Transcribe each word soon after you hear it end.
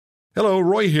Hello,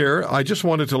 Roy here. I just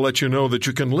wanted to let you know that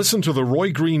you can listen to The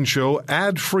Roy Green Show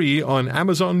ad-free on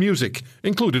Amazon Music,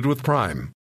 included with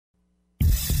Prime.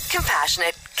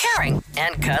 Compassionate, caring,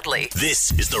 and cuddly.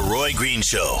 This is The Roy Green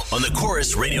Show on the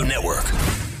Chorus Radio Network.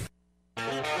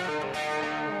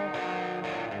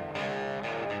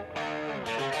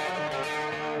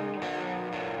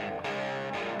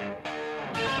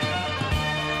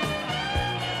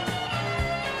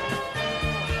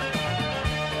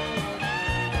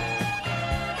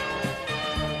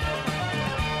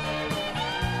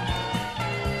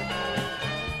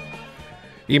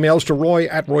 Emails to Roy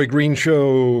at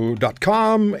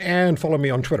roygreenshow.com and follow me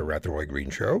on Twitter at The Roy Green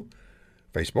Show.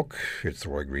 Facebook, it's The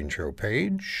Roy Green Show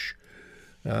page.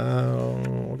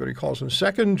 We'll go to calls in a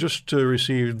second just to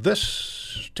receive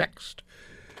this text.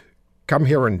 Come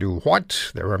here and do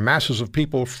what? There are masses of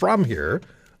people from here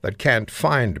that can't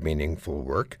find meaningful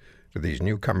work. Do these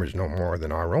newcomers know more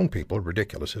than our own people?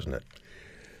 Ridiculous, isn't it?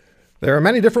 There are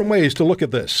many different ways to look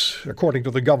at this, according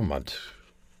to the government.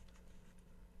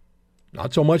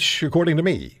 Not so much according to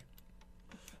me.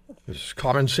 It's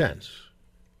common sense.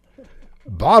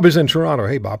 Bob is in Toronto.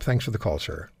 Hey, Bob, thanks for the call,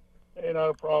 sir. Hey, not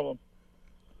a problem.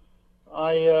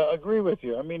 I agree with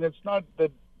you. I mean, it's not that,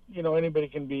 anybody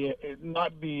can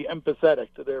not be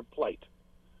empathetic to their plight.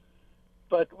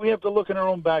 But we have to look in our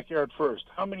own backyard first.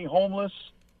 How many homeless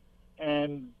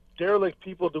and derelict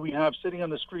people do we have sitting on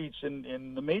the streets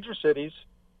in the major cities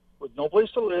with no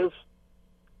place to live,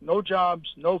 no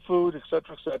jobs, no food, et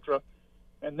cetera,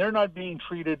 and they're not being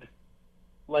treated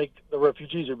like the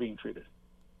refugees are being treated?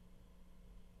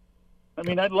 I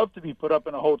mean, I'd love to be put up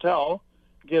in a hotel,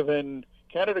 given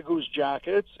Canada Goose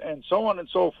jackets and so on and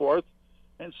so forth,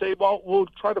 and say, well, we'll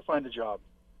try to find a job.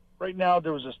 Right now,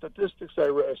 there was a statistic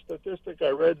I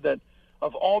read that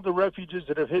of all the refugees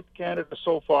that have hit Canada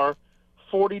so far,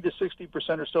 40 to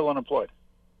 60% are still unemployed.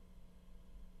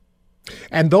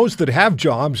 And those that have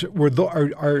jobs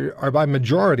are by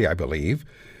majority, I believe,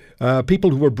 people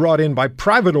who were brought in by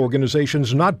private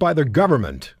organizations, not by the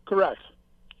government. Correct.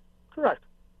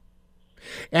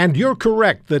 And you're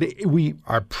correct that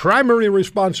our primary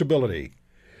responsibility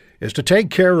is to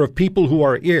take care of people who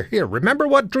are here. Remember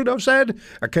what Trudeau said?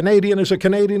 A Canadian is a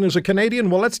Canadian is a Canadian.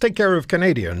 Well, let's take care of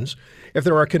Canadians. If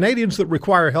there are Canadians that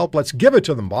require help, let's give it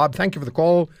to them, Bob. Thank you for the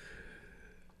call.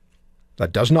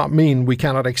 That does not mean we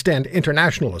cannot extend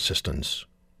international assistance.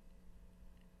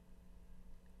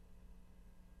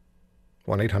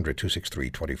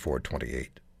 1-800-263-2428.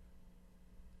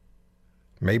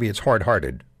 Maybe it's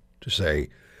hard-hearted to say,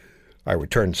 I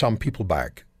return some people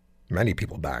back, many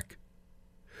people back,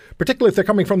 particularly if they're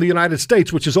coming from the United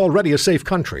States, which is already a safe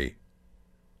country.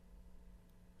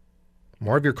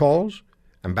 More of your calls,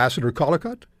 Ambassador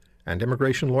Collicutt and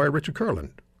immigration lawyer Richard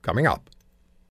Kurland, coming up.